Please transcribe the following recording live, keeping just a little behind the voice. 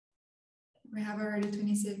We have already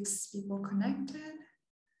 26 people connected.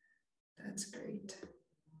 That's great.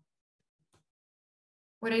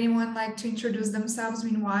 Would anyone like to introduce themselves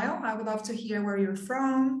meanwhile? I would love to hear where you're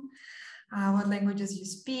from, what languages you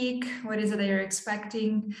speak, what is it that you're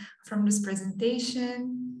expecting from this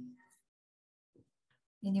presentation?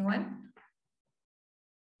 Anyone?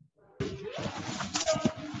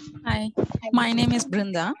 Hi, my name is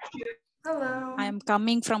Brinda. Hello. I am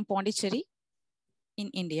coming from Pondicherry in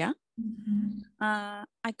India. Mm-hmm.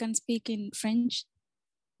 I can speak in French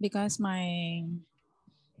because my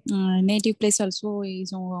native place also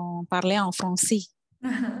ils ont parlé en français.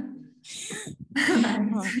 Nice.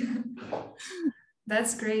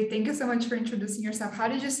 That's great. Thank you so much for introducing yourself. How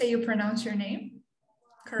did you say you pronounce your name?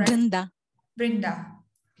 Correct. Brinda. Brinda.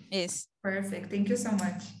 Yes. Perfect. Thank you so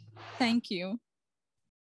much. Thank you.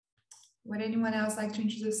 Would anyone else like to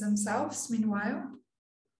introduce themselves meanwhile?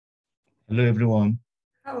 Hello, everyone.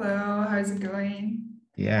 Hello, how's it going?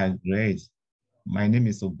 Yeah, great. My name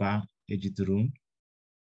is Oba Ejiturum.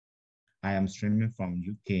 I am streaming from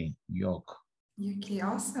UK, York. UK,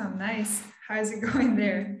 awesome, nice. How's it going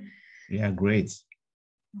there? Yeah, great.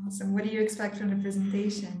 Awesome. What do you expect from the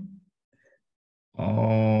presentation?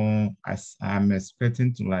 I'm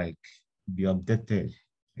expecting to be updated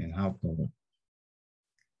in how to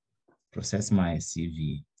process my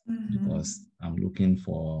CV because I'm looking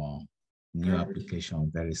for new application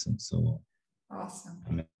very soon. So awesome.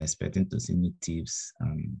 I'm expecting to see new tips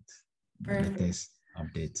and the latest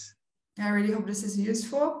updates. I really hope this is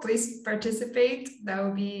useful. Please participate. That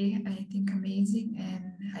will be, I think, amazing.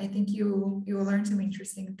 And I think you will learn some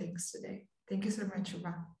interesting things today. Thank you so much,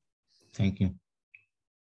 Uba. Thank you.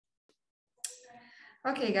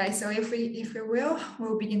 Okay, guys, so if we will,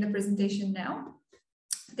 we'll begin the presentation now.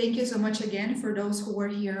 Thank you so much again for those who were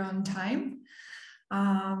here on time.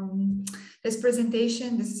 This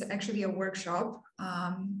presentation, this is actually a workshop.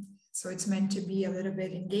 So it's meant to be a little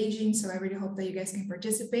bit engaging. So I really hope that you guys can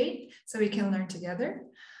participate so we can learn together.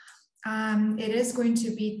 It is going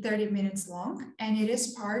to be 30 minutes long and it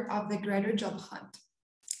is part of the Graduate Job Hunt.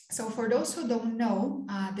 So for those who don't know,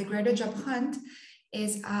 the Graduate Job Hunt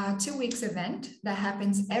is a 2 weeks event that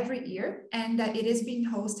happens every year and that it is being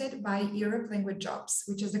hosted by EuropeLanguageJobs,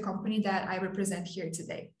 which is the company that I represent here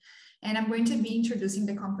today. And I'm going to be introducing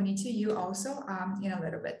the company to you also in a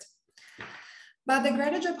little bit. But the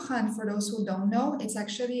Graduate Job Hunt, for those who don't know, it's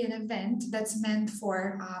actually an event that's meant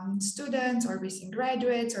for students or recent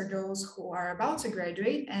graduates or those who are about to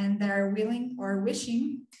graduate and they're willing or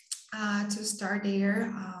wishing to start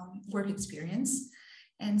their work experience.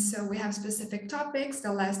 And so we have specific topics.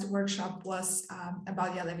 The last workshop was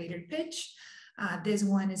about the elevator pitch. This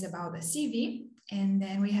one is about the CV. And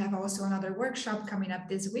then we have also another workshop coming up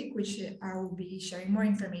this week, which I will be sharing more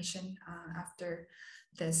information after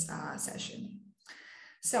this session.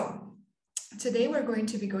 So today we're going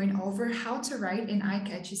to be going over how to write an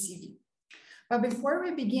eye-catchy CV. But before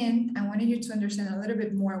we begin, I wanted you to understand a little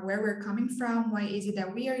bit more where we're coming from, why is it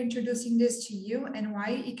that we are introducing this to you, and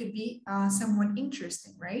why it could be somewhat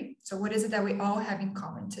interesting, right? So what is it that we all have in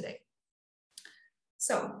common today?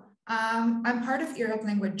 So I'm part of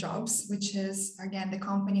EuropeLanguageJobs, which is, again, the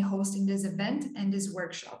company hosting this event and this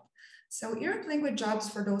workshop. So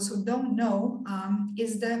EuropeLanguageJobs, for those who don't know,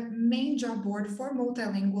 is the main job board for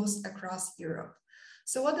multilinguals across Europe.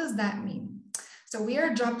 So what does that mean? So we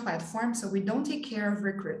are a job platform, so we don't take care of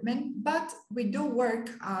recruitment, but we do work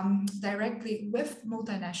directly with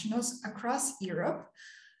multinationals across Europe,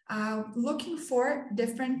 looking for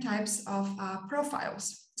different types of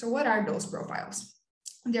profiles. So what are those profiles?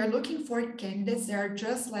 They're looking for candidates that are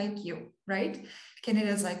just like you, right?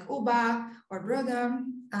 Candidates like Uba or Broda,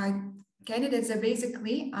 candidates that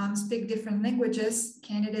basically speak different languages,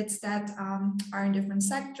 candidates that are in different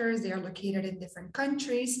sectors, they are located in different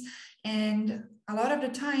countries, and a lot of the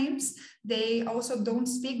times they also don't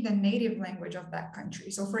speak the native language of that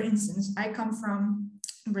country. So for instance, I come from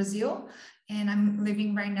Brazil and I'm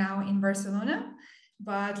living right now in Barcelona,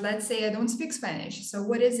 but let's say I don't speak Spanish. So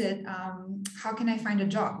what is it? How can I find a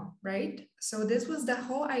job, right? So this was the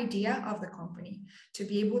whole idea of the company, to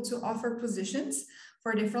be able to offer positions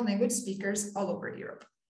for different language speakers all over Europe.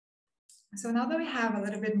 So now that we have a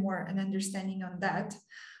little bit more an understanding on that,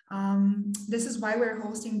 this is why we're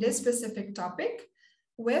hosting this specific topic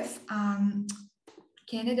with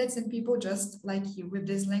candidates and people just like you with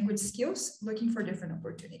these language skills looking for different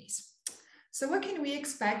opportunities. So what can we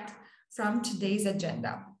expect from today's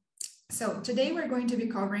agenda? So today we're going to be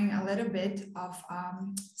covering a little bit of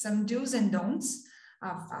some do's and don'ts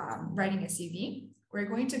of writing a CV. We're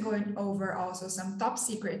going to go over also some top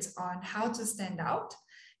secrets on how to stand out.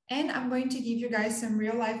 And I'm going to give you guys some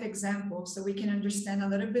real life examples so we can understand a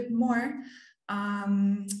little bit more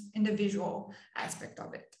in the visual aspect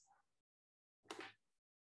of it.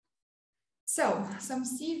 So some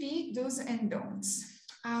CV do's and don'ts.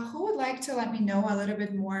 Who would like to let me know a little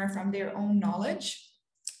bit more from their own knowledge?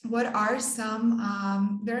 What are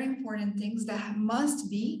some very important things that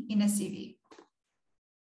must be in a CV?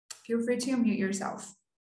 Feel free to unmute yourself.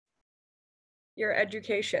 Your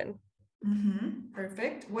education.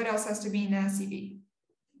 Perfect. What else has to be in a CV?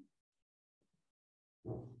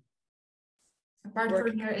 Apart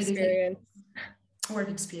from your experience. Work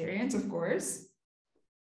experience, of course.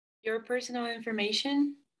 Your personal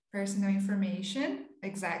information. Personal information,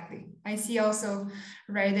 exactly. I see also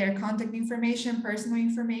right there, contact information, personal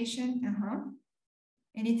information.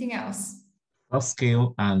 Anything else? Soft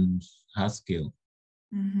skill and hard skill.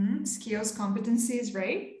 Skills, competencies,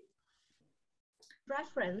 right?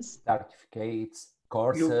 Preference. Certificates,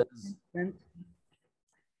 courses.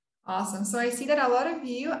 Awesome. So I see that a lot of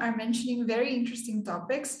you are mentioning very interesting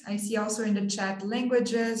topics. I see also in the chat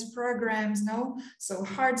languages, programs, no? So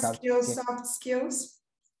hard skills, soft skills.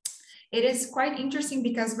 It is quite interesting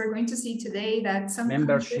because we're going to see today that some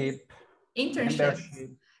membership, internship,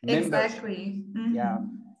 exactly. Yeah,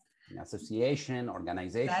 association,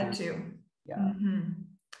 organization. That too. Yeah.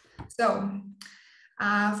 So,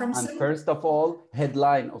 first of all,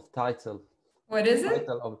 headline of title. What is it?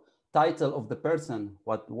 Title of the person,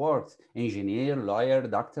 what works, engineer, lawyer,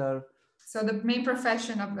 doctor. So the main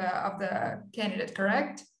profession of the candidate,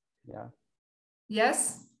 correct? Yeah.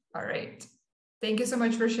 Yes. All right. Thank you so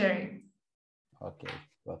much for sharing. Okay.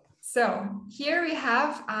 Welcome. So here we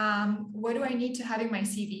have, what do I need to have in my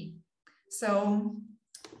CV? So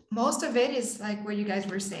most of it is like what you guys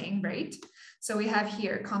were saying, right? So we have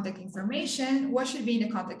here contact information. What should be in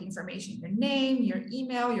the contact information? Your name, your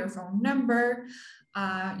email, your phone number,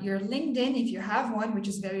 your LinkedIn, if you have one, which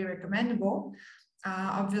is very recommendable.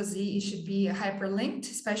 Obviously, it should be hyperlinked,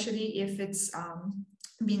 especially if it's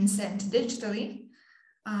being sent digitally.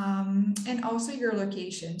 And also your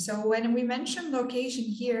location. So when we mention location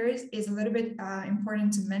here is a little bit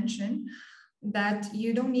important to mention that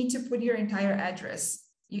you don't need to put your entire address.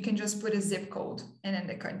 You can just put a zip code and then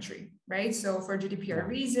the country, right? So for GDPR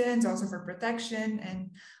reasons, also for protection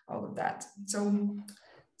and all of that. So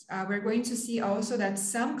we're going to see also that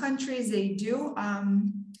some countries, they do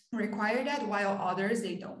require that, while others,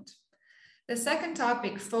 they don't. The second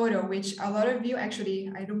topic, photo, which a lot of you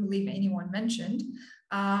actually, I don't believe anyone mentioned,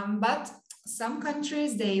 but some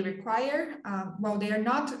countries, they require, well, they are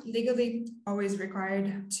not legally always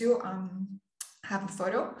required to have a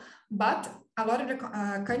photo, but a lot of the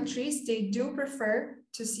countries, they do prefer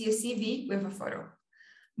to see a CV with a photo.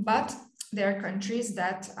 But there are countries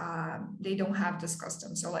that they don't have this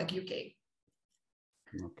custom, so like UK.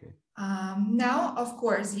 Okay. Now, of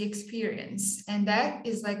course, the experience, and that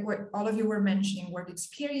is like what all of you were mentioning, work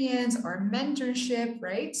experience or mentorship,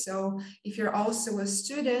 right? So if you're also a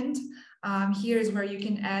student, here's where you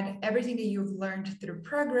can add everything that you've learned through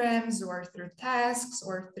programs or through tasks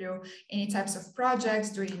or through any types of projects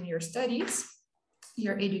during your studies,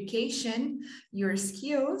 your education, your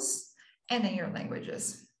skills, and then your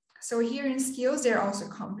languages. So here in skills, there are also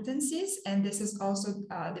competencies, and this is also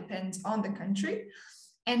depends on the country.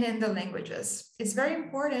 And then the languages. It's very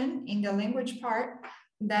important in the language part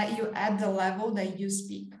that you add the level that you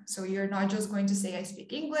speak. So you're not just going to say, I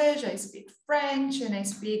speak English, I speak French, and I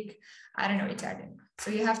speak, I don't know, Italian.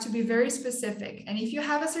 So you have to be very specific. And if you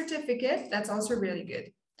have a certificate, that's also really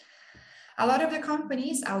good. A lot of the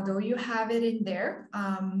companies, although you have it in there,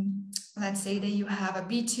 let's say that you have a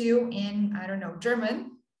B2 in, I don't know,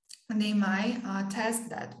 German, and they might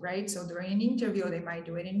test that, right? So during an interview, they might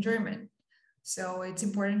do it in German. So it's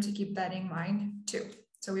important to keep that in mind too.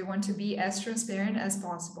 So we want to be as transparent as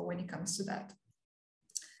possible when it comes to that.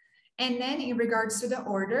 And then in regards to the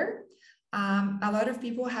order, a lot of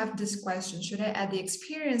people have this question, should I add the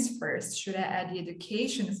experience first? Should I add the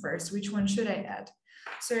education first? Which one should I add?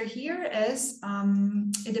 So here is,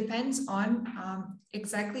 it depends on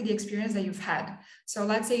exactly the experience that you've had. So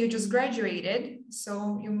let's say you just graduated.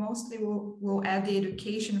 So you mostly will add the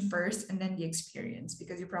education first and then the experience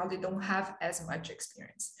because you probably don't have as much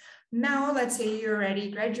experience. Now, let's say you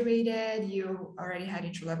already graduated, you already had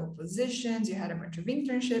entry-level positions, you had a bunch of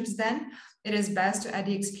internships, then it is best to add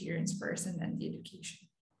the experience first and then the education.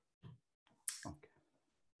 Okay.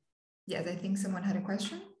 Yes, I think someone had a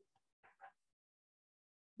question.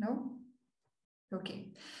 No? Okay.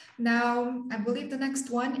 Now, I believe the next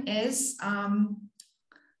one is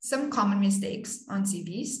some common mistakes on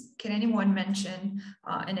CVs. Can anyone mention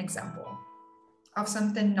an example of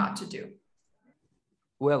something not to do?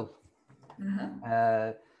 Well,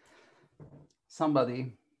 Uh-huh.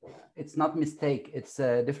 somebody, it's not mistake, it's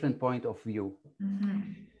a different point of view.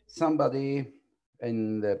 Somebody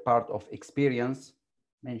in the part of experience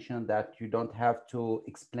mentioned that you don't have to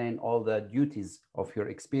explain all the duties of your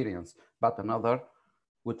experience, but another,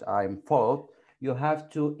 which I'm fault, you have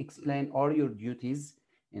to explain all your duties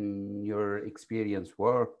in your experience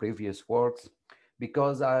work, previous works,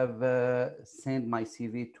 because I've sent my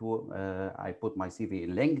CV to, I put my CV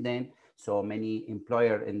in LinkedIn, so many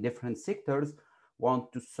employer in different sectors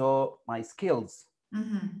want to show my skills.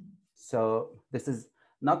 So this is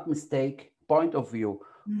not mistake, point of view,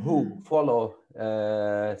 who follow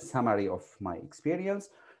summary of my experience,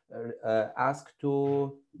 ask to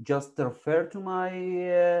just refer to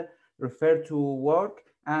my, refer to work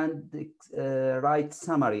and write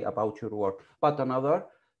summary about your work. But another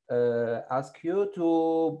ask you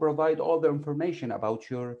to provide all the information about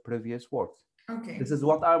your previous works. Okay. This is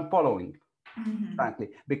what I'm following, frankly,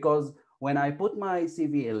 because when I put my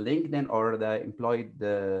CV in LinkedIn or the employed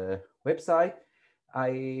website,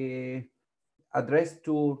 I address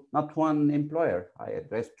to not one employer, I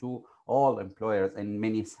address to all employers in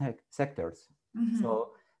many sectors.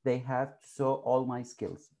 So they have to show all my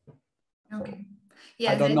skills. Okay. So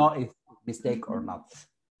Yes, I don't know if mistake or not.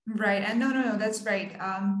 Right. And no, that's right.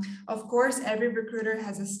 Of course, every recruiter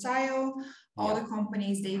has a style. All the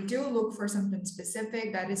companies, they do look for something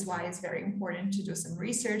specific. That is why it's very important to do some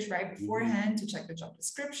research right beforehand to check the job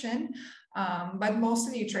description. But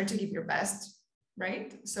mostly you try to give your best, right?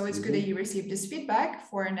 So it's good that you receive this feedback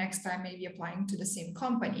for next time, maybe applying to the same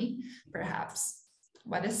company, perhaps.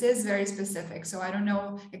 But this is very specific. So I don't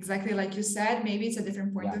know exactly like you said, maybe it's a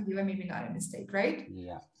different point of view and maybe not a mistake, right?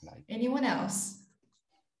 Yeah, right. Anyone else?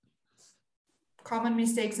 Common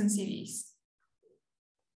mistakes in CVs.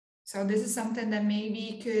 So this is something that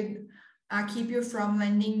maybe could keep you from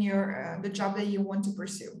landing your the job that you want to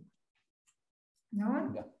pursue. No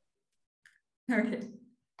one? Yeah. Okay.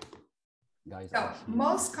 Guys, So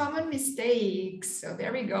most common mistakes. So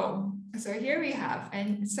there we go. So here we have,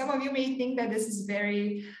 and some of you may think that this is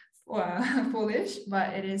very foolish,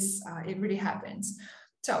 but it is. It really happens.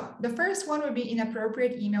 So the first one would be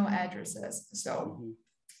inappropriate email addresses. So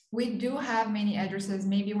we do have many addresses.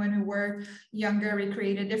 Maybe when we were younger, we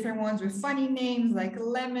created different ones with funny names like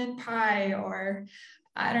lemon pie or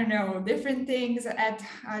I don't know, different things at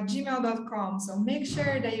gmail.com. So make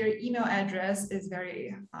sure that your email address is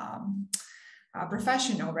very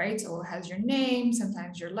professional, right? So it has your name,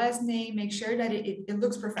 sometimes your last name. Make sure that it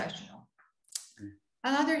looks professional.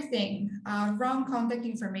 Another thing, wrong contact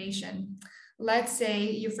information. Let's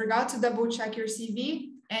say you forgot to double check your CV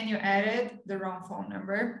and you added the wrong phone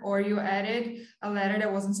number, or you added a letter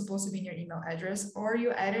that wasn't supposed to be in your email address, or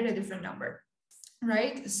you added a different number,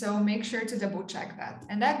 right? So make sure to double check that.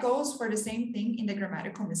 And that goes for the same thing in the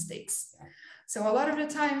grammatical mistakes. So a lot of the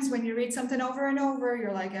times when you read something over and over,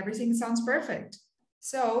 you're like, everything sounds perfect.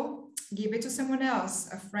 So give it to someone else,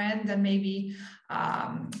 a friend that maybe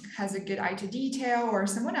has a good eye to detail, or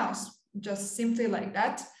someone else, just simply like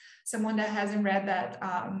that. Someone that hasn't read that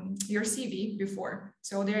your CV before,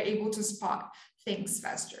 so they're able to spot things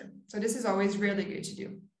faster. So this is always really good to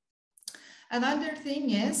do. Another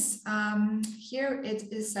thing is here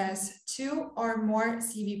it says 2 or more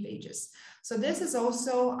CV pages. So this is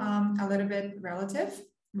also a little bit relative,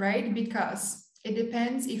 right? Because it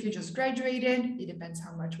depends if you just graduated, it depends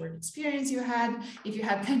how much work experience you had. If you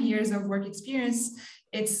had 10 years of work experience,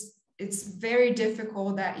 it's very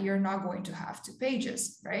difficult that you're not going to have 2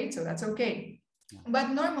 pages, right? So that's okay. But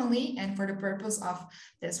normally, and for the purpose of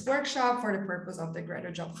this workshop, for the purpose of the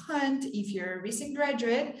graduate job hunt, if you're a recent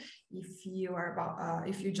graduate, if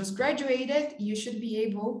you just graduated, you should be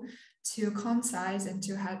able to concise and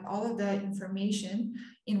to have all of the information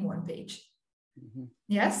in 1 page.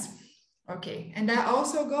 Yes? Okay. And that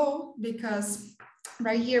also go because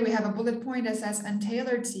right here we have a bullet point that says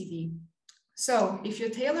untailored CV. So if you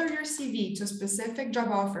tailor your CV to a specific job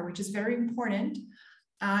offer, which is very important,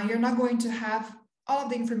 you're not going to have all of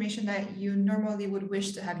the information that you normally would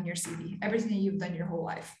wish to have in your CV, everything that you've done your whole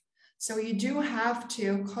life. So you do have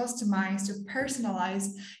to customize, to personalize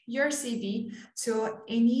your CV to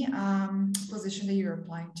any position that you're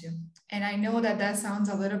applying to. And I know that that sounds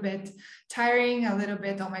a little bit tiring, a little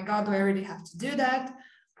bit, oh my God, do I really have to do that?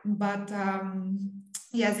 But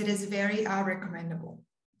yes, it is very recommendable.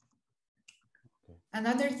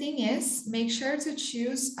 Another thing is make sure to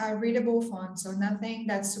choose a readable font. So nothing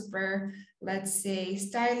that's super, let's say,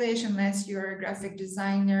 stylish, unless you're a graphic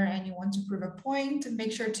designer and you want to prove a point.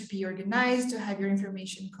 Make sure to be organized, to have your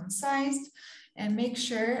information concise, and make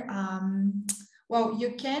sure, well,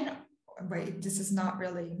 you can but this is not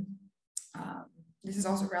really, this is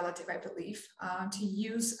also relative, I believe, to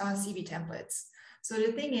use CV templates. So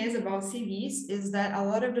the thing is about CVs is that a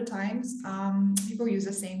lot of the times people use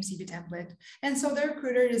the same CV template. And so the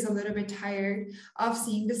recruiter is a little bit tired of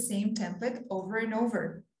seeing the same template over and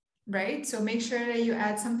over, right? So make sure that you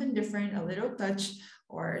add something different, a little touch,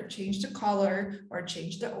 or change the color, or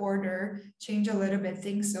change the order, change a little bit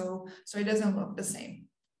things so it doesn't look the same.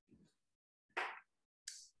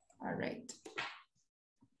 All right.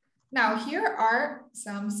 Now here are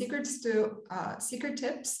some secret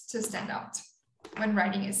tips to stand out when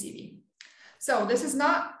writing a CV. So this is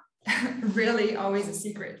not really always a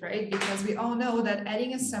secret, right? Because we all know that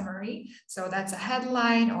adding a summary, so that's a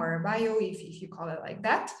headline or a bio, if you call it like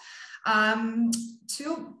that,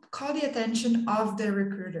 to call the attention of the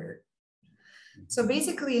recruiter. So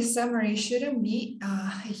basically a summary shouldn't be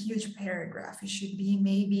a huge paragraph. It should be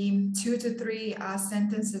maybe 2 to 3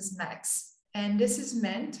 sentences max. And this is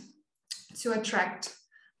meant to attract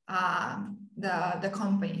the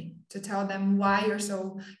company, to tell them why you're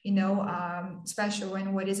so, special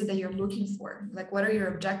and what is it that you're looking for? Like, what are your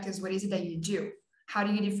objectives? What is it that you do? How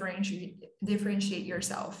do you differentiate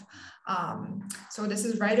yourself? So this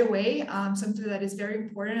is right away something that is very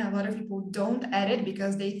important. A lot of people don't add it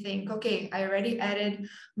because they think, okay, I already added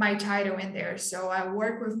my title in there. So I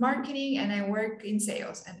work with marketing and I work in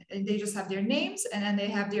sales, and they just have their names and then they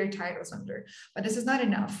have their titles under. But this is not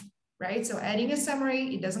enough, right? So adding a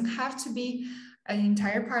summary, it doesn't have to be an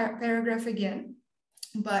entire paragraph again,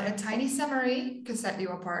 but a tiny summary can set you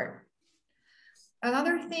apart.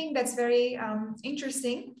 Another thing that's very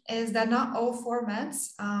interesting is that not all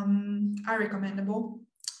formats are recommendable.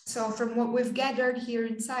 So from what we've gathered here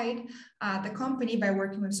inside the company by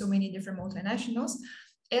working with so many different multinationals,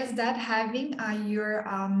 is that having your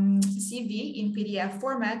CV in PDF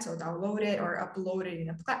format, so download it or upload it in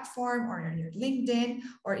a platform or on your LinkedIn,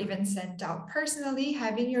 or even sent out personally,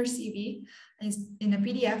 having your CV in a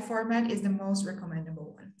PDF format is the most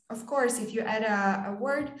recommendable one. Of course, if you add a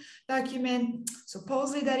Word document,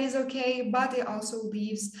 supposedly that is okay, but it also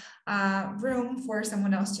leaves room for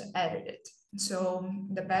someone else to edit it. So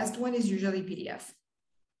the best one is usually PDF.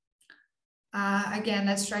 Again,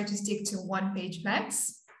 let's try to stick to 1 page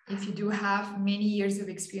max. If you do have many years of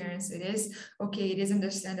experience, it is okay. It is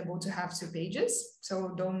understandable to have 2 pages. So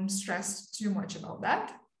don't stress too much about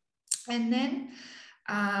that. And then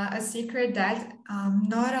a secret that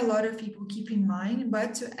not a lot of people keep in mind,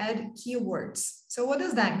 but to add keywords. So what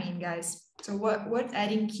does that mean, guys? So what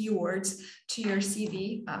adding keywords to your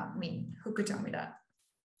CV mean? Who could tell me that?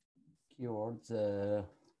 Keywords,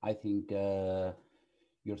 I think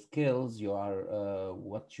your skills,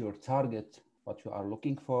 what's your target, what you are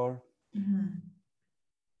looking for. Mm-hmm.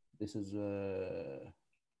 This is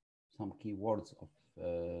some keywords of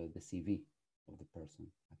the CV of the person,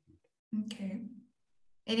 I think. Okay.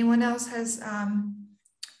 Anyone else has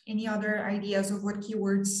any other ideas of what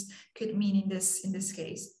keywords could mean in this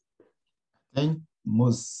case? I think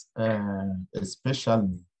most,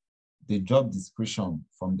 especially the job description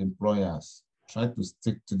from the employers, try to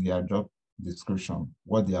stick to their job description,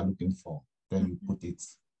 what they are looking for, then you put it.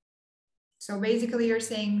 So basically you're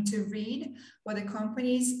saying to read what the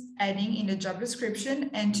company is adding in the job description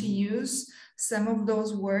and to use some of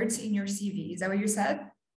those words in your CV. Is that what you said?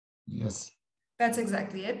 Yes. That's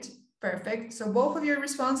exactly it. Perfect. So both of your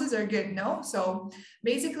responses are good, no? So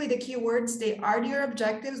basically the keywords, they are your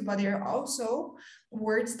objectives, but they're also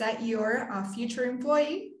words that your future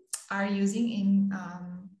employee are using in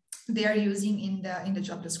the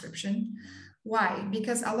job description. Why?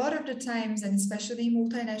 Because a lot of the times, and especially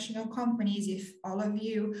multinational companies, if all of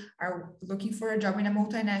you are looking for a job in a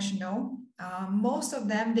multinational, most of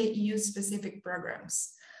them, they use specific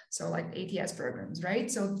programs. So like ATS programs,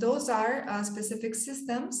 right? So those are specific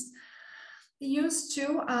systems used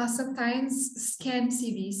to sometimes scan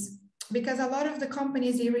CVs, because a lot of the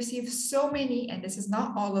companies, they receive so many, and this is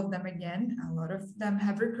not all of them again, a lot of them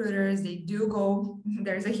have recruiters, they do go,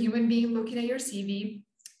 there's a human being looking at your CV,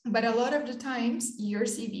 but a lot of the times your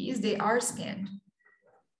CVs, they are scanned.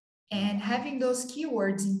 And having those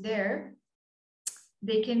keywords in there,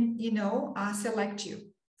 they can, select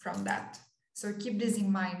you from that. So keep this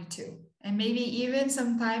in mind too. And maybe even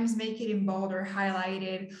sometimes make it in bold or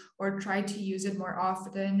highlighted, or try to use it more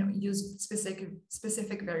often, use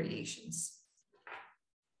specific variations.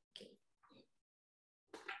 Okay.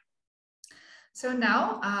 So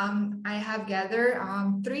now I have gathered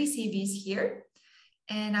 3 CVs here,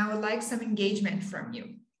 and I would like some engagement from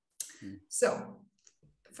you. So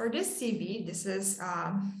for this CV, this is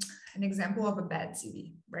an example of a bad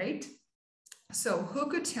CV, right? So who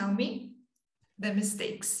could tell me the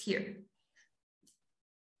mistakes here?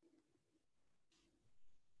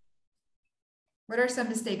 What are some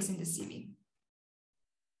mistakes in the CV?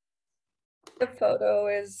 The photo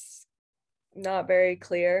is not very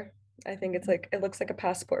clear. I think it's like, it looks like a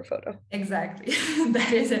passport photo. Exactly.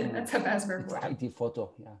 That is it. That's a passport It's photo. ID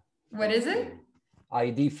photo, yeah. What is it?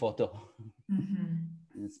 ID photo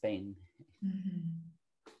Mm-hmm. in Spain. Mm-hmm.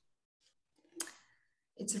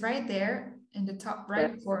 It's right there in the top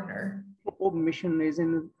right corner. Mission is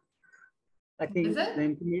in, I think Is it?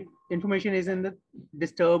 the information is in the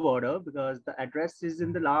disturb order because the address is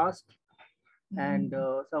in the last and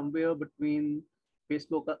somewhere between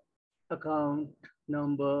Facebook account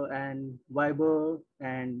number and Viber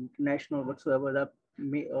and national whatsoever that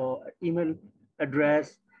email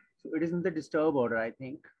address. So it is in the disturb order, I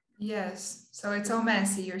think. Yes. So it's all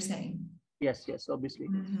messy, you're saying? Yes, yes, obviously.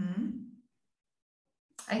 Mm-hmm.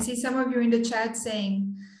 I see some of you in the chat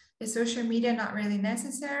saying, is social media not really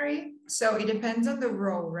necessary? So it depends on the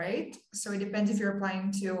role, right? So it depends if you're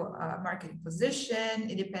applying to a marketing position.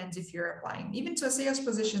 It depends if you're applying even to a sales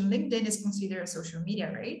position. LinkedIn is considered a social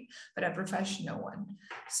media, right? But a professional one.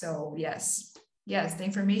 So yes, the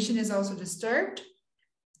information is also disturbed.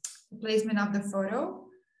 The placement of the photo,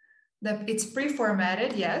 it's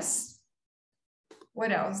pre-formatted, yes.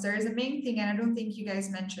 What else? There is a main thing, and I don't think you guys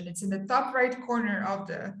mentioned. It's in the top right corner of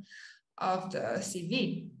the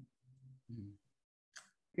CV.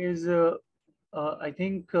 Is I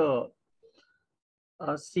think a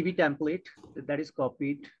CV template that is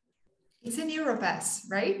copied. It's in Europass,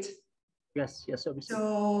 right? Yes, yes, obviously.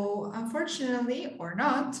 So unfortunately, or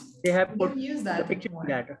not, They have we put don't use that the picture anymore.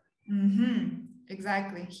 data.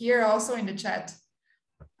 Exactly. Here also in the chat,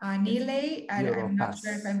 Nile, I'm not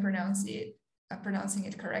sure if I'm pronouncing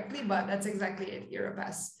it correctly, but that's exactly it,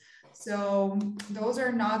 Europass. So those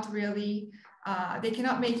are not really, they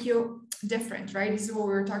cannot make you different, right? This is what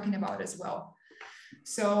we were talking about as well.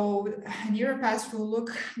 So an Europass will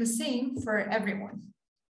look the same for everyone.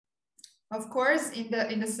 Of course,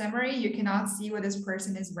 in the summary, you cannot see what this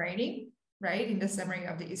person is writing, right? In the summary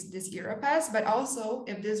of this Europass, but also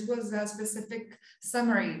if this was a specific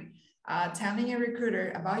summary telling a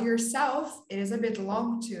recruiter about yourself, it is a bit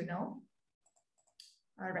long too, no?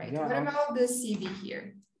 All right, yeah. What about this CV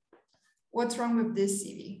here? What's wrong with this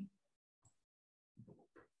CV?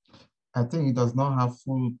 I think it does not have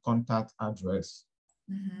full contact address.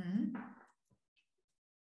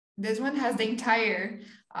 This one has the entire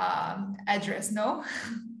address, no?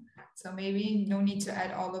 So maybe no need to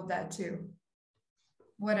add all of that too.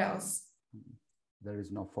 What else? There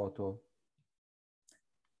is no photo.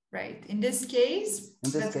 Right. In this case,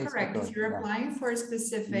 that's correct. If you're applying for a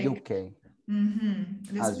specific UK.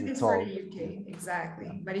 This one is for the UK, exactly.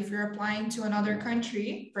 Yeah. But if you're applying to another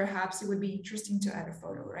country, perhaps it would be interesting to add a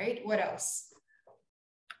photo, right? What else?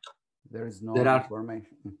 There is no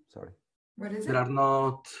information. Sorry. What is it? There are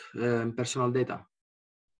not personal data.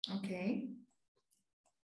 Okay.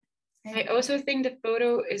 I also think the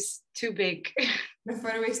photo is too big. The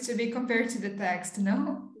photo is too big compared to the text,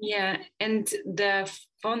 no? Yeah, and the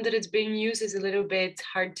font that it's being used is a little bit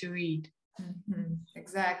hard to read.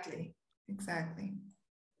 Exactly, exactly.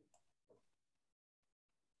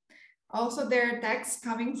 Also, there are texts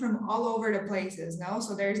coming from all over the places, no?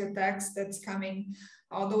 So there's a text that's coming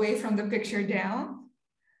all the way from the picture down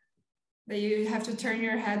that you have to turn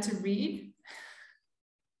your head to read.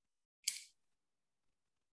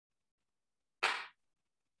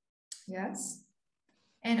 Yes.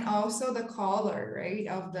 And also the color, right,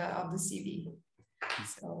 of the CV.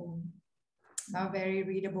 So not very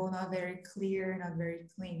readable, not very clear, not very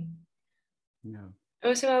clean. No.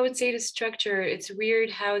 Also, I would say the structure, it's weird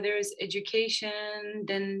how there's education,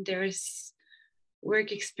 then there's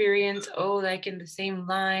work experience, all like in the same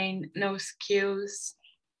line, no skills.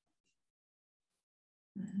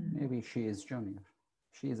 Maybe she is junior.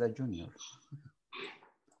 She is a junior.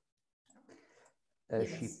 Yes.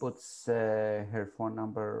 She puts her phone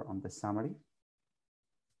number on the summary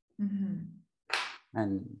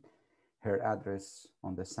and her address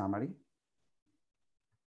on the summary.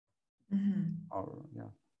 Or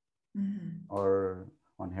or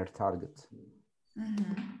on her target.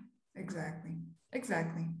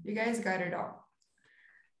 Exactly. You guys got it all.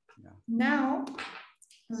 Yeah. Now,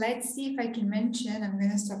 let's see if I can mention, I'm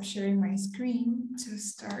going to stop sharing my screen to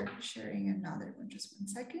start sharing another one. Just 1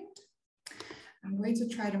 second. I'm going to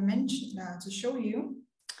try to mention, to show you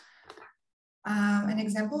an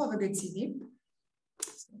example of a good CV.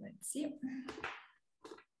 So let's see.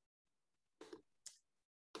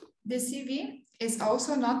 This CV is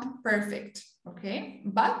also not perfect, okay?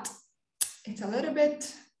 But it's a little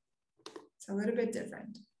bit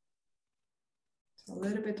different. a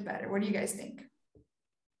little bit better. What do you guys think?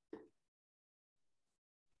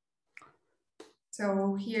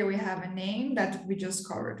 So here we have a name that we just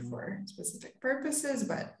covered for specific purposes,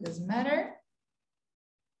 but doesn't matter.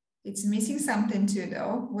 It's missing something too,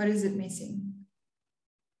 though. What is it missing?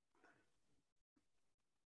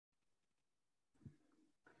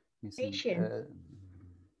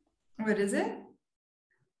 What is it?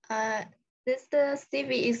 The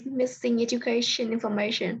CV is missing education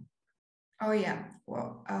information. Oh yeah.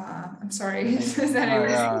 Well, I'm sorry.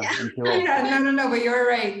 That no. But you're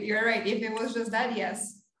right. You're right. If it was just that,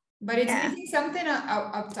 yes. But it's missing something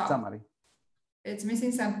up top. Summary. It's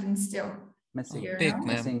missing something still.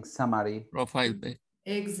 Missing summary. Profile pic.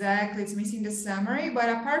 Exactly. It's missing the summary. But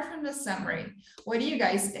apart from the summary, what do you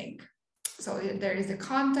guys think? So there is the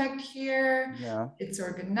contact here. Yeah. It's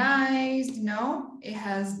organized. No, it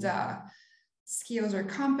has the skills or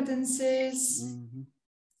competencies.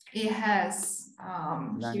 It has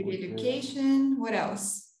here the education. What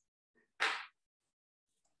else?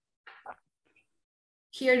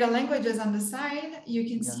 Here the languages on the side. You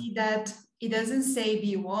can see that it doesn't say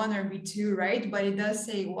B1 or B2, right? But it does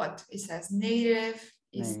say what? It says native.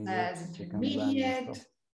 It says intermediate.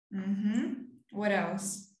 What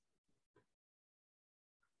else?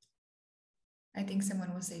 I think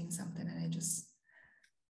someone was saying something and I just...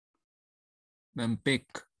 Then pick.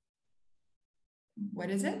 What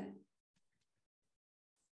is it?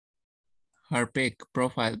 Her pick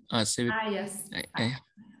profile. Yes.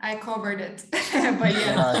 I covered it. But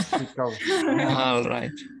yes. All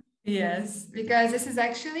right. Yes, because this is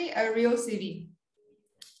actually a real CV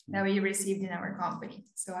that we received in our company.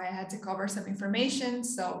 So I had to cover some information.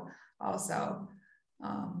 So also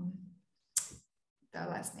the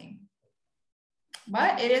last name.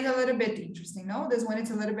 But it is a little bit interesting, no? This one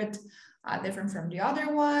is a little bit different from the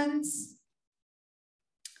other ones.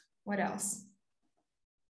 What else?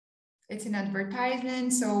 It's an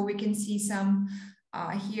advertisement, so we can see some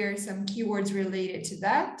here, some keywords related to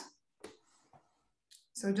that.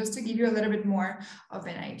 So just to give you a little bit more of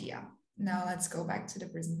an idea. Now let's go back to the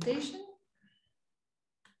presentation.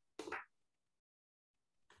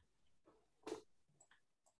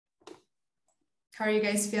 How are you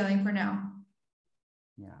guys feeling for now?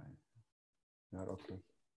 Yeah, you're okay.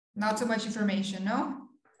 Not too much information, no?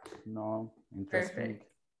 No, interesting. Perfect.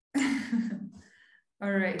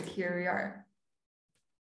 All right, here we are.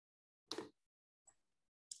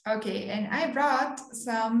 Okay, and I brought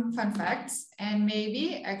some fun facts, and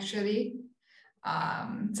maybe actually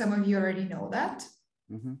some of you already know that.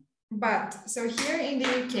 But so here in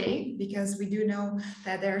the UK, because we do know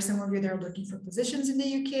that there are some of you that are looking for positions in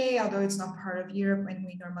the UK, although it's not part of Europe when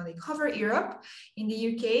we normally cover Europe. In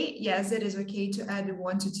the UK, yes, it is okay to add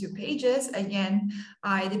 1 to 2 pages. Again,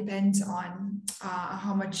 it depends on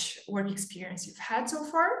how much work experience you've had so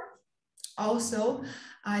far. Also,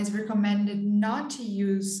 it's recommended not to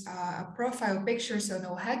use a profile picture, so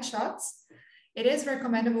no headshots. It is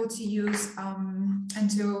recommendable to use and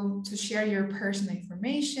to share your personal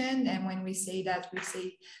information. And when we say that, we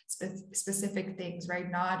say specific things, right?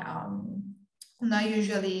 Not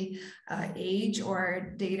usually age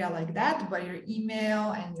or data like that, but your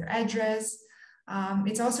email and your address.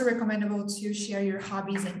 It's also recommendable to share your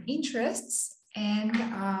hobbies and interests. And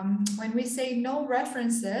when we say no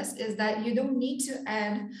references, is that you don't need to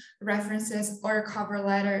add references or a cover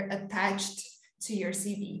letter attached to your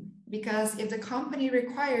CV, because if the company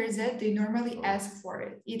requires it, they normally ask for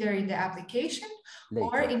it, either in the application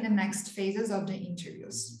or in the next phases of the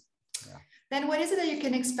interviews. Then what is it that you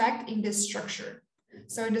can expect in this structure?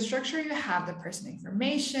 So in the structure, you have the personal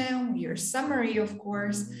information, your summary, of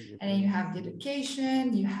course, and then you have the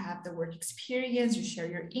education, you have the work experience, you share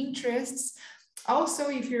your interests. Also,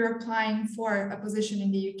 if you're applying for a position in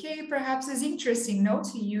the UK, perhaps it's interesting, no,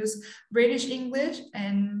 to use British English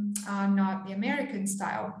and not the American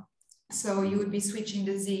style. So you would be switching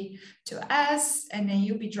the Z to S, and then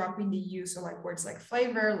you'll be dropping the U, so like words like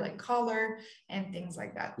flavor, like color, and things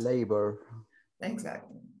like that. Labor.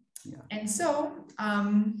 Exactly. Yeah. And so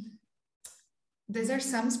these are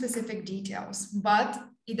some specific details, but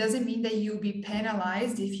it doesn't mean that you'll be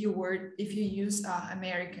penalized if you use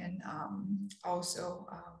American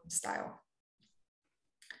style.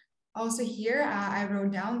 Also here, I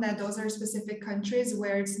wrote down that those are specific countries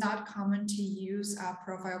where it's not common to use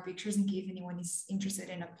profile pictures in case anyone is interested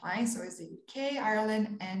in applying. So it's the UK,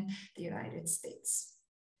 Ireland, and the United States.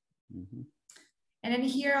 And then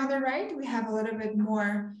here on the right, we have a little bit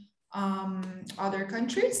more other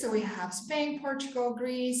countries. So we have Spain, Portugal,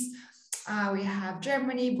 Greece, we have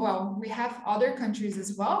Germany. Well, we have other countries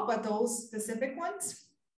as well, but those specific ones,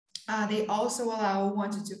 They also allow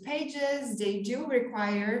 1 to 2 pages. They do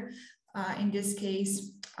require, in this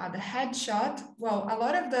case, the headshot. Well, a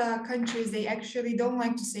lot of the countries, they actually don't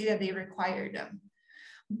like to say that they require them.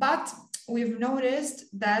 But we've noticed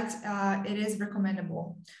that it is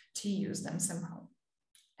recommendable to use them somehow.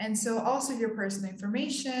 And so also your personal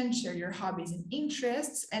information, share your hobbies and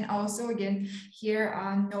interests, and also again, here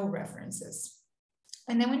are no references.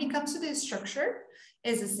 And then when it comes to the structure,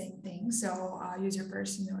 it's the same thing. So use your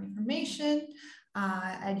personal information,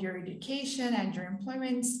 add your education, add your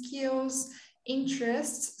employment skills,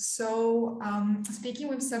 interests. So speaking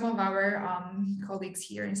with some of our colleagues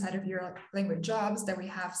here inside of europelanguagejobs, that we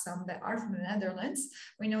have some that are from the Netherlands,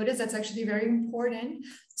 we notice that's actually very important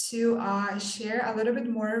to share a little bit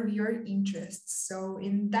more of your interests. So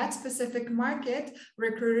in that specific market,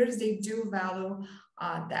 recruiters, they do value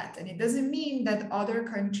that. And it doesn't mean that other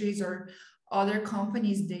countries or other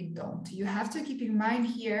companies, they don't. You have to keep in mind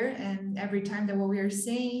here, and every time that what we are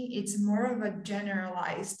saying, it's more of a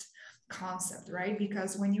generalized concept, right?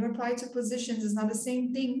 Because when you apply to positions, it's not the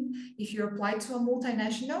same thing if you apply to a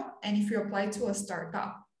multinational and if you apply to a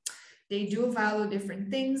startup. They do value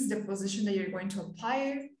different things. The position that you're going to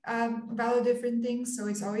apply value different things. So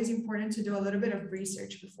it's always important to do a little bit of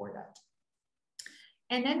research before that.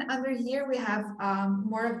 And then under here, we have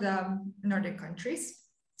more of the Nordic countries.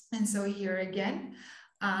 And so here again,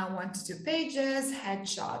 1 to 2 pages,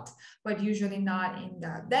 headshot, but usually not in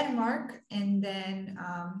the Denmark. And then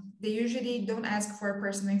they usually don't ask for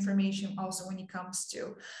personal information also when it comes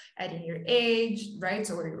to adding your age, right?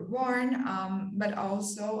 So where you were born, but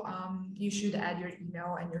also you should add your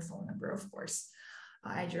email and your phone number, of course.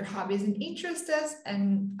 Add your hobbies and interests,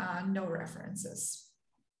 and no references.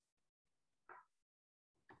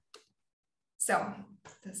 So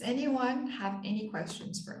does anyone have any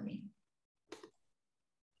questions for me?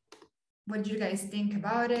 What do you guys think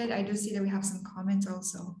about it? I do see that we have some comments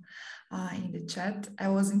also in the chat. I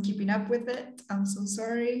wasn't keeping up with it. I'm so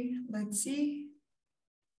sorry. Let's see.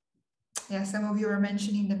 Yeah, some of you are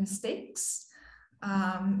mentioning the mistakes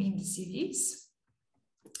in the CVs.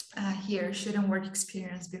 Here, shouldn't work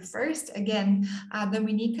experience be first? Again,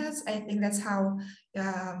 Dominica's, I think that's how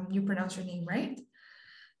you pronounce your name, right?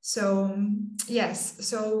 So yes,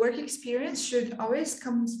 so work experience should always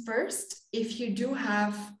come first. If you do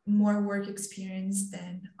have more work experience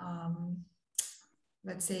than,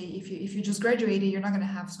 let's say, if you just graduated, you're not going to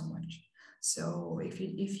have so much. So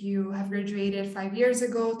if you have graduated 5 years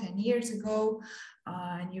ago, 10 years ago,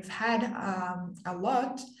 and you've had a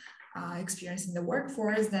lot experience in the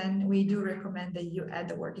workforce, then we do recommend that you add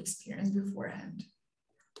the work experience beforehand.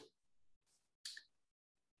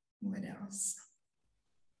 What else?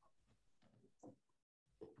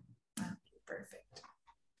 Perfect.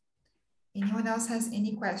 Anyone else has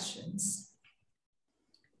any questions?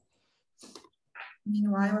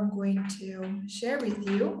 Meanwhile, I'm going to share with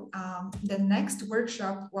you the next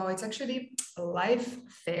workshop. Well, it's actually a live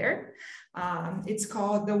fair. It's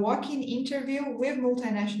called the Walk-in Interview with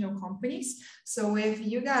Multinational Companies. So if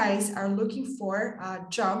you guys are looking for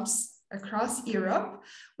jobs across Europe,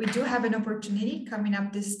 we do have an opportunity coming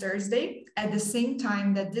up this Thursday at the same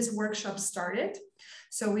time that this workshop started.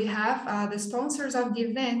 So we have the sponsors of the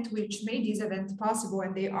event, which made this event possible,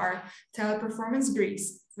 and they are Teleperformance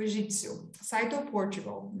Greece, Fujitsu, Saito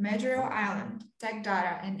Portugal, Majorel Island, Tech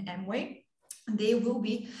Data, and Amway. They will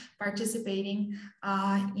be participating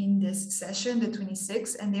in this session, the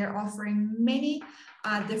 26th, and they're offering many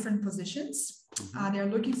different positions. They're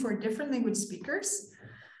looking for different language speakers.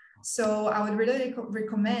 So I would really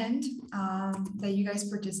recommend that you guys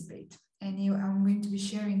participate. And I'm going to be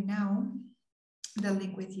sharing now the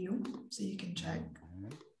link with you so you can check.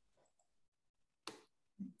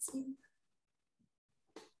 Let's see.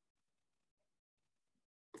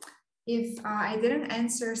 If I didn't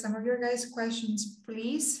answer some of your guys' questions,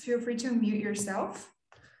 please feel free to unmute yourself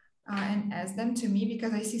and ask them to me,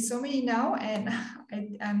 because I see so many now and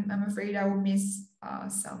I'm afraid I will miss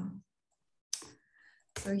some.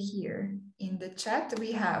 So here in the chat,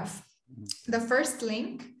 we have the first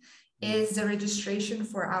link is the registration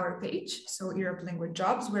for our page. So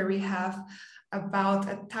europelanguagejobs, where we have about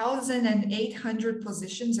 1,800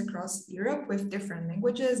 positions across Europe with different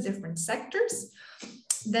languages, different sectors.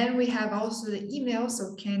 Then we have also the email,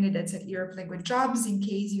 so candidates at europelanguagejobs, in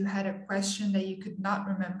case you had a question that you could not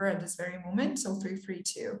remember at this very moment. So feel free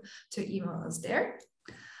to email us there.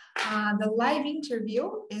 The live interview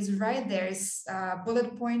is right there. It's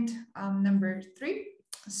bullet point number 3.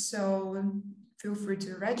 So feel free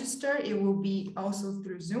to register. It will be also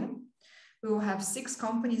through Zoom. We will have 6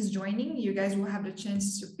 companies joining. You guys will have the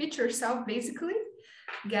chance to pitch yourself, basically,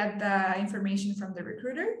 get the information from the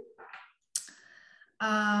recruiter.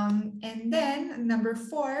 And then number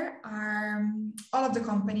 4 are all of the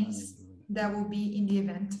companies that will be in the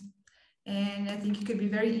event. And I think it could be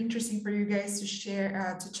very interesting for you guys to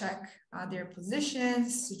share, to check their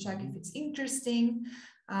positions, to check if it's interesting,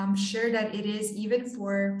 share that it is even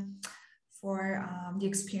for the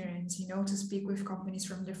experience, you know, to speak with companies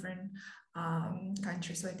from different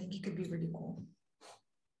countries. So I think it could be really cool.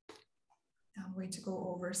 I'm going to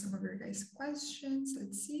go over some of your guys' questions.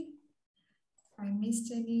 Let's see if I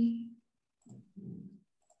missed any.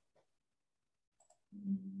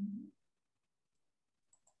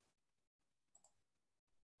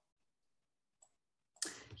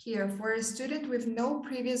 Here, for a student with no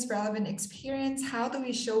previous relevant experience, how do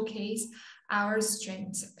we showcase our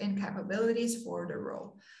strengths and capabilities for the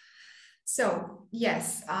role? So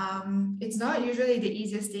yes, it's not usually the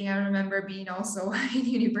easiest thing. I remember being also in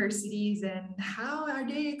universities and how are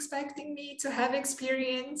they expecting me to have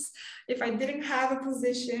experience if I didn't have a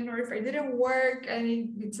position or if I didn't work,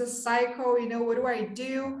 and it's a cycle, you know, what do I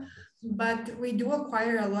do? But we do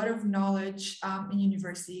acquire a lot of knowledge in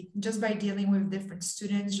university just by dealing with different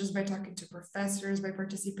students, just by talking to professors, by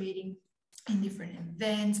participating in different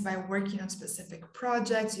events, by working on specific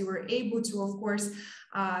projects. You were able to, of course,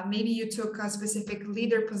 maybe you took a specific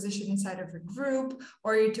leader position inside of a group,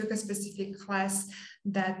 or you took a specific class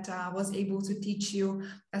that was able to teach you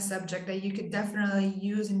a subject that you could definitely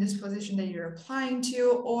use in this position that you're applying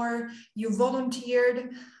to, or you volunteered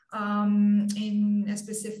in a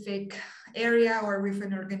specific area or with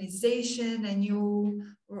an organization and you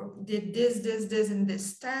did this and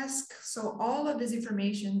this task. So all of this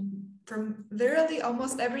information from literally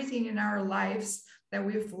almost everything in our lives that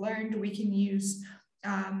we've learned, we can use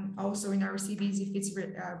also in our CVs if it's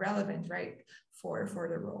relevant, right, for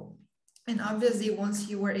the role. And obviously, once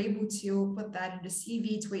you were able to put that in the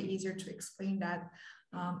CV, it's way easier to explain that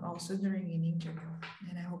also during an interview.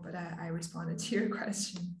 And I hope that I responded to your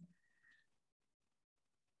question.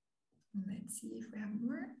 Let's see if we have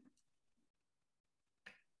more.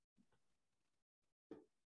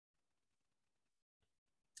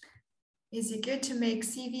 Is it good to make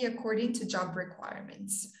CV according to job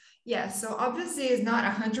requirements? Yeah, so obviously it's not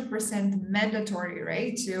 100% mandatory,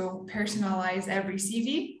 right, to personalize every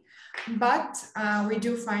CV, but we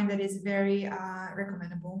do find that it's very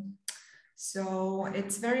recommendable. So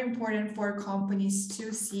it's very important for companies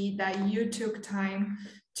to see that you took time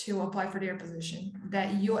to apply for their position,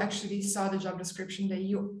 that you actually saw the job description, that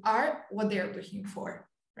you are what they're looking for,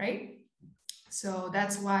 right? So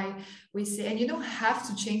that's why we say, and you don't have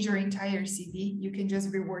to change your entire CV. You can just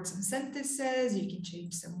reword some sentences, you can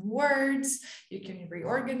change some words, you can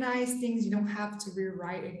reorganize things. You don't have to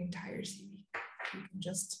rewrite an entire CV. You can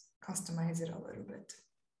just customize it a little bit.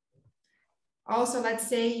 Also, let's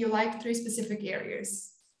say you like 3 specific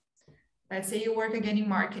areas. Let's say you work again in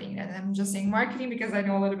marketing, and I'm just saying marketing because I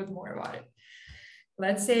know a little bit more about it.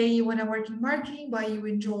 Let's say you want to work in marketing, but you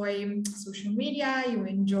enjoy social media, you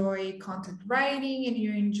enjoy content writing, and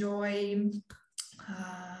you enjoy,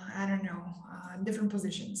 I don't know, different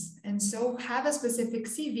positions. And so have a specific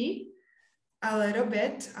CV, a little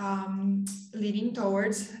bit leading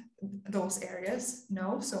towards those areas.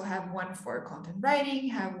 No, so have one for content writing,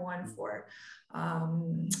 have one for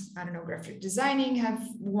I don't know, graphic designing, have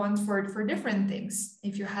one for different things.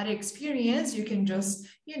 If you had experience, you can just,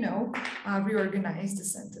 you know, reorganize the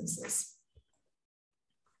sentences.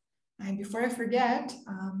 And before I forget,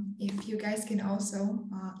 if you guys can also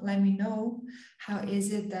let me know, how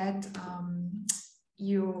is it that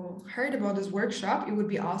you heard about this workshop? It would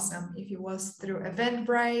be awesome if it was through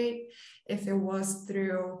Eventbrite, if it was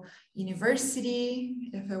through university,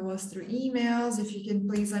 if it was through emails. If you can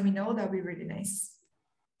please let me know, that would be really nice.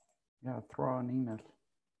 Yeah, throw an email.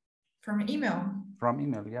 From email? From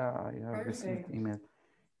email, yeah, I have received email.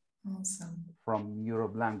 Awesome. From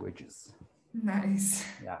Europe Languages. Nice.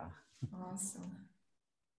 Yeah. Awesome.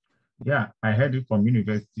 Yeah, I heard it from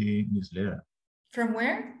university newsletter. From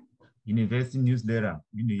where? University newsletter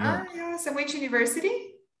in New York. Ah, yeah. So which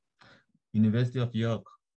university? University of York.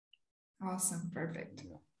 Awesome. Perfect.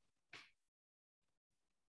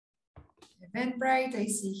 Eventbrite, I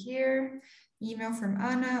see here. Email from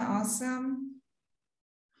Anna. Awesome.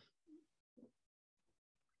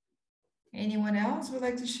 Anyone else would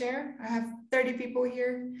like to share? I have 30 people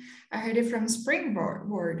here. I heard it from Springboard.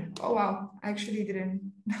 Oh, wow. I actually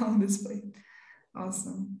didn't know this place.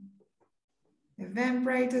 Awesome.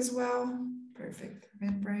 Eventbrite as well. Perfect.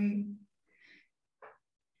 Eventbrite.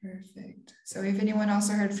 Perfect. So if anyone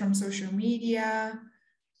also heard from social media,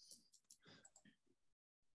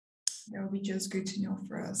 that would be just good to know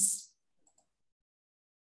for us.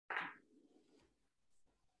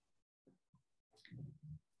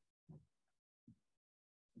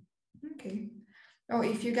 Oh,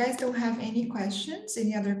 if you guys don't have any questions,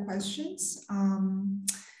 any other questions,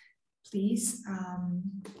 please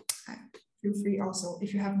feel free also,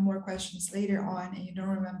 if you have more questions later on and you don't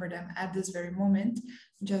remember them at this very moment,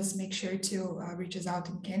 just make sure to reach us out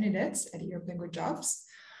in candidates at europelanguagejobs.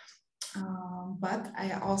 But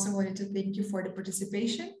I also wanted to thank you for the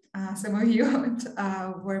participation. Some of you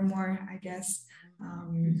were more, I guess,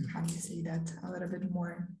 how do you say that, a little bit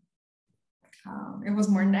more, it was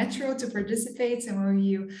more natural to participate. Some of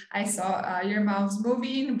you, I saw your mouths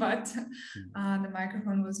moving, but the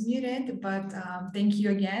microphone was muted. But thank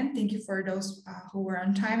you again. Thank you for those who were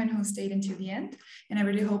on time and who stayed until the end. And I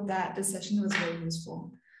really hope that the session was very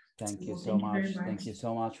useful. Thank you so much. Thank you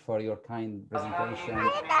so much for your kind presentation.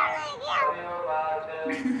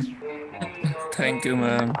 Thank you,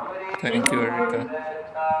 ma'am. Thank you, Erika.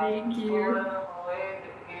 Thank you.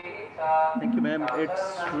 Thank you, ma'am. It's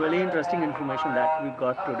really interesting information that we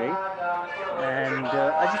got today. And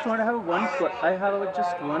I just want to have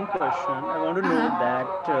just one question. I want to know that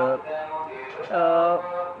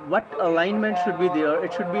what alignment should be there?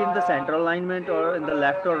 It should be in the center alignment or in the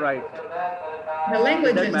left or right? The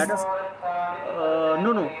languages. Does that matter?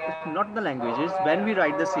 No, it's not the languages. When we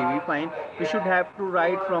write the CV, fine, we should have to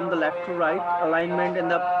write from the left to right alignment in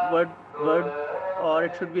the word, or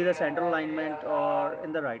it should be the center alignment or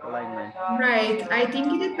in the right alignment. Right. I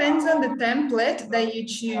think it depends on the template that you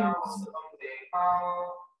choose.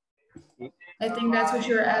 I think that's what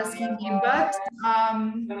you're asking me, but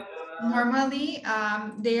normally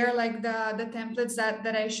they are like the templates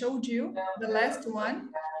that I showed you, the last one,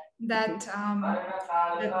 that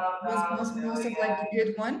was most of like the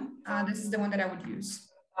good one. This is the one that I would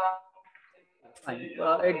use. Fine.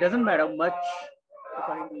 It doesn't matter much,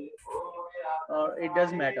 or it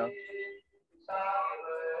does matter.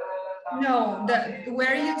 No,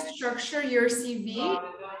 where you structure your CV.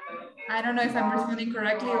 I don't know if I'm responding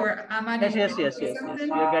correctly or am I? Yes.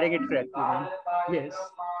 You're getting it correctly, ma'am. Yes.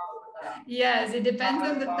 Yes, it depends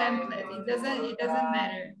on the template. It doesn't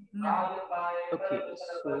matter. No. Okay,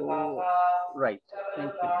 so right.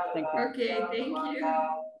 Thank you. Okay, thank you.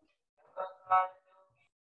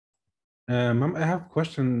 Ma'am, I have a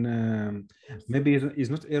question. Maybe it's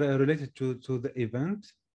not related to the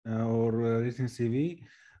event or written CV,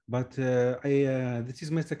 but this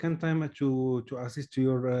is my second time to assist to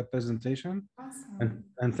your presentation. Awesome.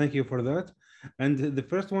 And thank you for that. And the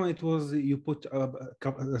first one, it was you put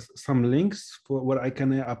some links for where I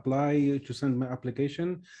can apply to send my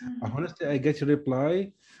application. Honestly, I get a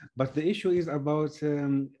reply, but the issue is about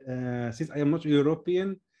since I am not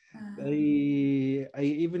European,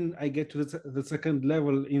 I get to the second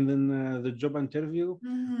level in the job interview,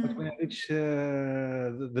 but when I reach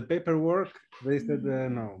the paperwork, they said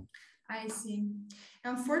no. I see.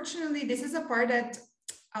 Unfortunately, this is a part that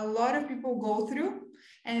a lot of people go through,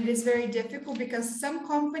 and it is very difficult because some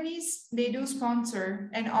companies, they do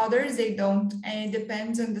sponsor and others they don't, and it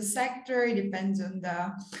depends on the sector, it depends on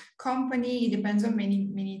the company, it depends on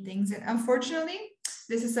many things. And unfortunately,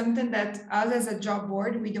 this is something that us as a job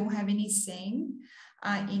board, we don't have any saying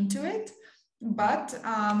into it. But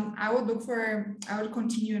I would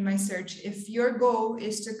continue in my search. If your goal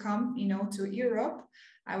is to come, to Europe,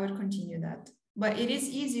 I would continue that. But it is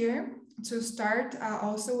easier to start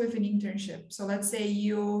also with an internship. So let's say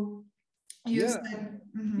you said,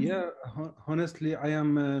 honestly, I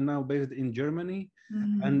am now based in Germany,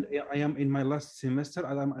 and I am in my last semester.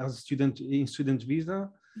 I'm a student in student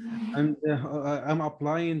visa. And I'm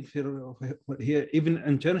applying for here, even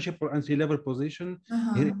internship or entry-level position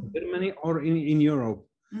here in Germany or in Europe.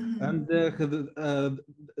 And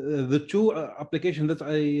the two applications that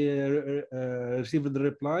I received the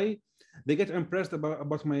reply, they get impressed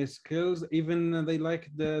about my skills. Even they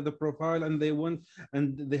like the profile, and they want,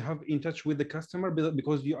 and they have in touch with the customer,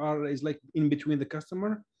 because you are is like in between the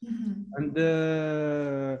customer. And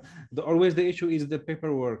always the issue is the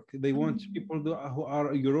paperwork. They want people who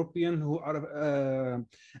are European, who are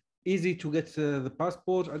easy to get the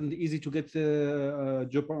passport and easy to get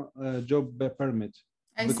job permit.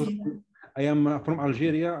 Because I am from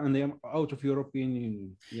Algeria and I am out of European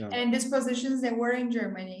Union. Yeah. And these positions, they were in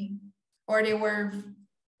Germany, or they were?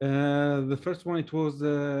 The first one, it was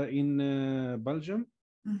in Belgium.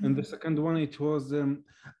 And the second one, it was,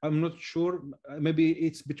 I'm not sure, maybe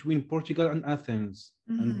it's between Portugal and Athens.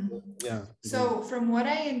 And, So from what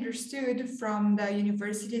I understood from the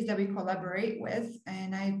universities that we collaborate with,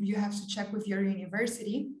 and you have to check with your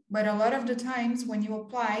university, but a lot of the times when you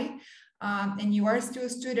apply and you are still a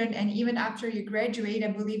student, and even after you graduate, I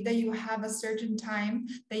believe that you have a certain time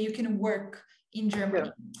that you can work in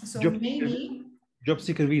Germany. So maybe job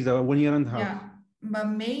seeker visa, 1 year and a half. Yeah. but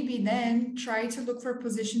maybe then try to look for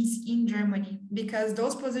positions in Germany, because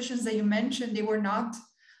those positions that you mentioned, they were not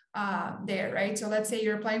there, right? So let's say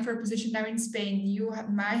you're applying for a position now in Spain, you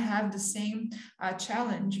might have the same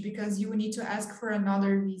challenge because you will need to ask for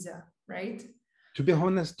another visa, right? To be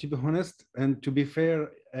honest, and to be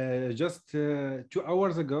fair, just 2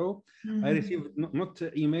 hours ago, I received not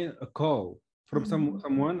email, a call from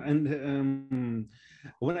someone, and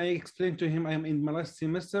when I explained to him I am in my last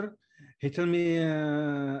semester, he told me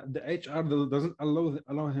the HR doesn't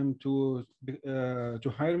allow him to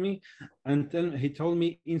hire me, and then he told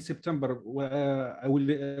me in September I will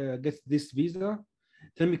get this visa.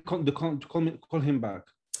 Tell me call him back.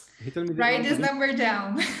 He told me write this number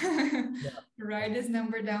down. Write this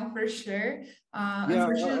number down for sure. Yeah,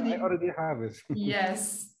 unfortunately, I already have it.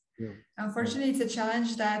 Yes. Yeah. Unfortunately, it's a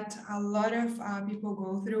challenge that a lot of people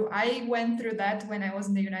go through. I went through that when I was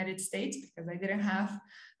in the United States because I didn't have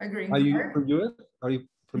a green card. Are you from US? Are you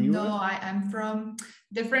from US? No, I am from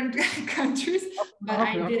different countries, but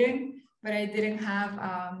I didn't have,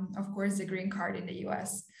 of course, the green card in the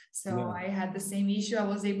US. So I had the same issue. I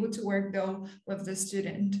was able to work though with the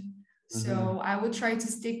student. So I would try to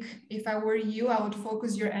stick, if I were you, I would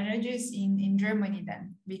focus your energies in Germany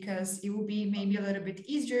then, because it will be maybe a little bit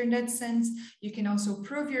easier in that sense. You can also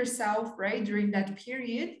prove yourself, right, during that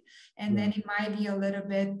period, and then it might be a little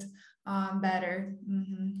bit better.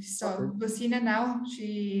 So Lucina now,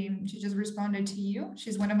 she just responded to you.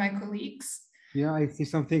 She's one of my colleagues. Yeah, I see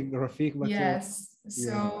something, Rafiq. But yes.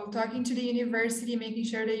 So talking to the university, making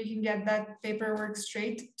sure that you can get that paperwork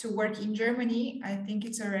straight to work in Germany, I think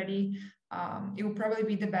it's already, it will probably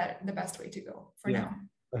be the best way to go for now.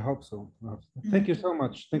 I hope so. Thank you so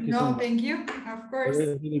much. Thank you so much. No, thank you. Of course.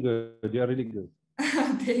 You're really good. You are really good.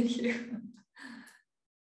 Thank you.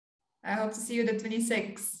 I hope to see you the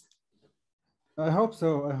 26th. I hope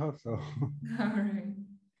so. I hope so. All right.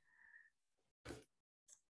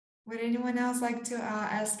 Would anyone else like to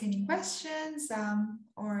ask any questions?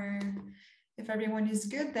 Or if everyone is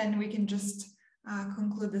good, then we can just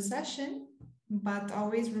conclude the session. But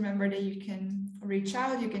always remember that you can reach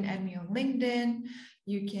out. You can add me on LinkedIn.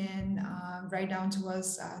 You can write down to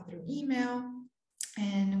us through email.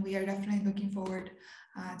 And we are definitely looking forward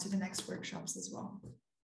to the next workshops as well.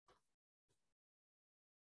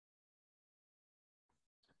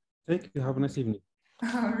 Thank you. Have a nice evening.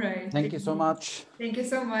 All right. Thank you so much. Thank you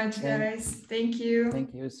so much, guys. Thank you.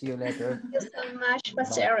 Thank you. See you later. Thank you so much for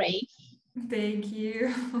sharing. Thank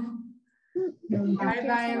you.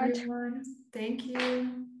 Bye-bye, everyone. Thank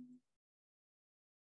you.